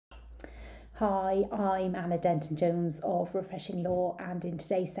Hi, I'm Anna Denton-Jones of Refreshing Law, and in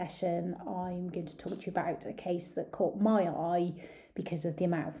today's session I'm going to talk to you about a case that caught my eye because of the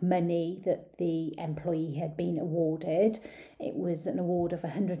amount of money that the employee had been awarded. It was an award of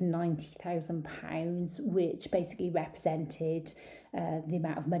 £190,000, which basically represented the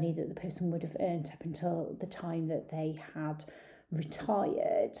amount of money that the person would have earned up until the time that they had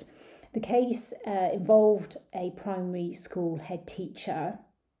retired. The case involved a primary school head teacher,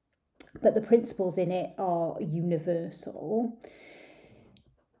 but the principles in it are universal.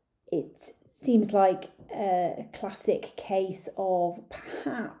 It seems like a classic case of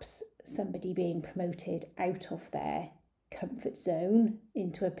perhaps somebody being promoted out of their comfort zone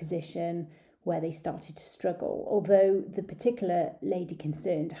into a position where they started to struggle, although the particular lady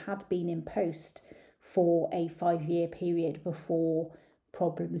concerned had been in post for a 5-year period before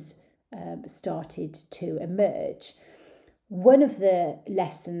problems started to emerge. One of the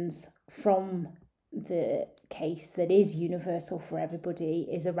lessons from the case that is universal for everybody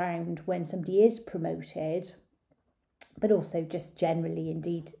is around when somebody is promoted, but also just generally,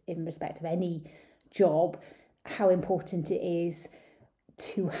 indeed, in respect of any job, how important it is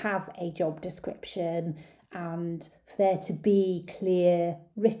to have a job description and for there to be clear,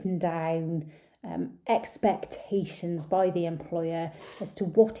 written down expectations by the employer as to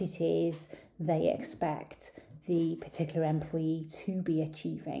what it is they expect the particular employee to be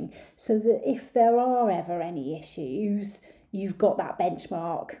achieving, so that if there are ever any issues, you've got that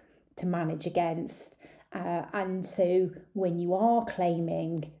benchmark to manage against. And so when you are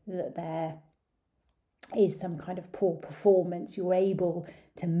claiming that there is some kind of poor performance, you're able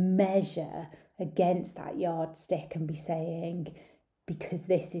to measure against that yardstick and be saying, because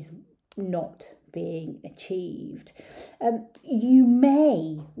this is not being achieved. You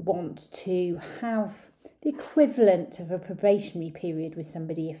may want to have the equivalent of a probationary period with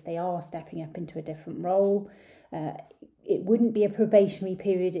somebody if they are stepping up into a different role. It wouldn't be a probationary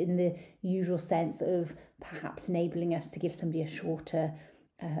period in the usual sense of perhaps enabling us to give somebody a shorter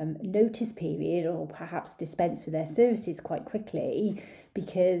notice period, or perhaps dispense with their services quite quickly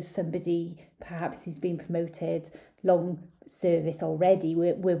because somebody perhaps who's been promoted, long service already,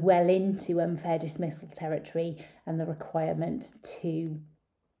 we're well into unfair dismissal territory and the requirement to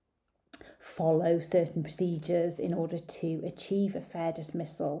follow certain procedures in order to achieve a fair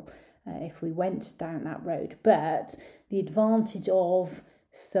dismissal if we went down that road. But the advantage of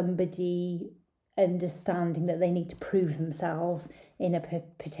somebody understanding that they need to prove themselves in a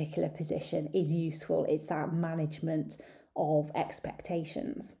particular position is useful. It's that management of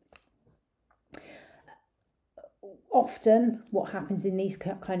expectations. Often what happens in these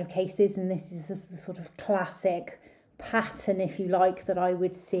kind of cases, and this is the sort of classic pattern, if you like, that I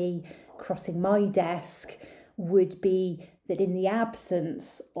would see crossing my desk, would be that in the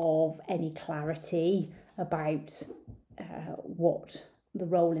absence of any clarity about what the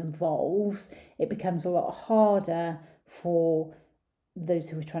role involves, it becomes a lot harder for those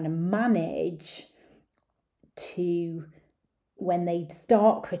who are trying to manage to, when they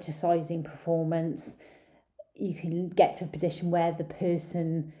start criticising performance, you can get to a position where the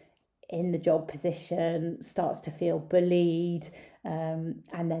person in the job position starts to feel bullied,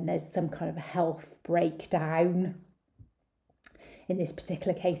 and then there's some kind of a health breakdown. In this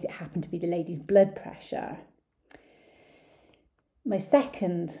particular case, it happened to be the lady's blood pressure. My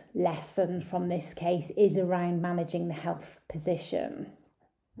second lesson from this case is around managing the health position.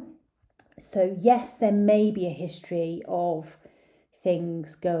 So yes, there may be a history of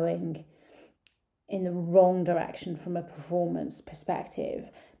things going in the wrong direction from a performance perspective,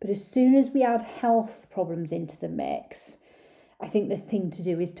 but as soon as we add health problems into the mix, I think the thing to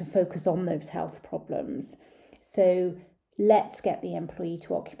do is to focus on those health problems. So let's get the employee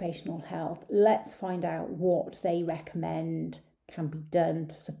to occupational health. Let's find out what they recommend can be done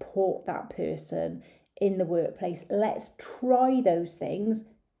to support that person in the workplace. Let's try those things.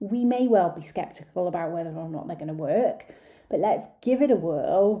 We may well be sceptical about whether or not they're going to work, but let's give it a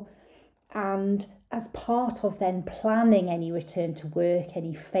whirl. And as part of then planning any return to work,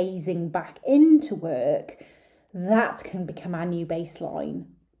 any phasing back into work, that can become our new baseline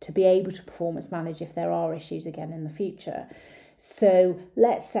to be able to performance manage if there are issues again in the future. So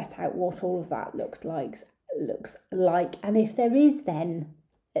let's set out what all of that looks like. And if there is then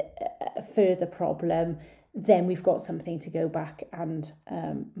a further problem, then we've got something to go back and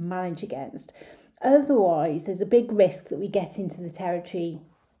manage against. Otherwise, there's a big risk that we get into the territory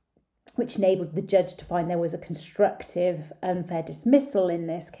which enabled the judge to find there was a constructive unfair dismissal in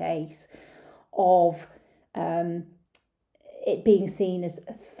this case of it being seen as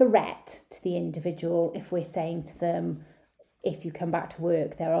a threat to the individual if we're saying to them, if you come back to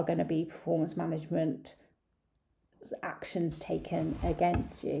work, there are going to be performance management actions taken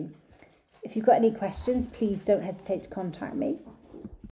against you. If you've got any questions, please don't hesitate to contact me.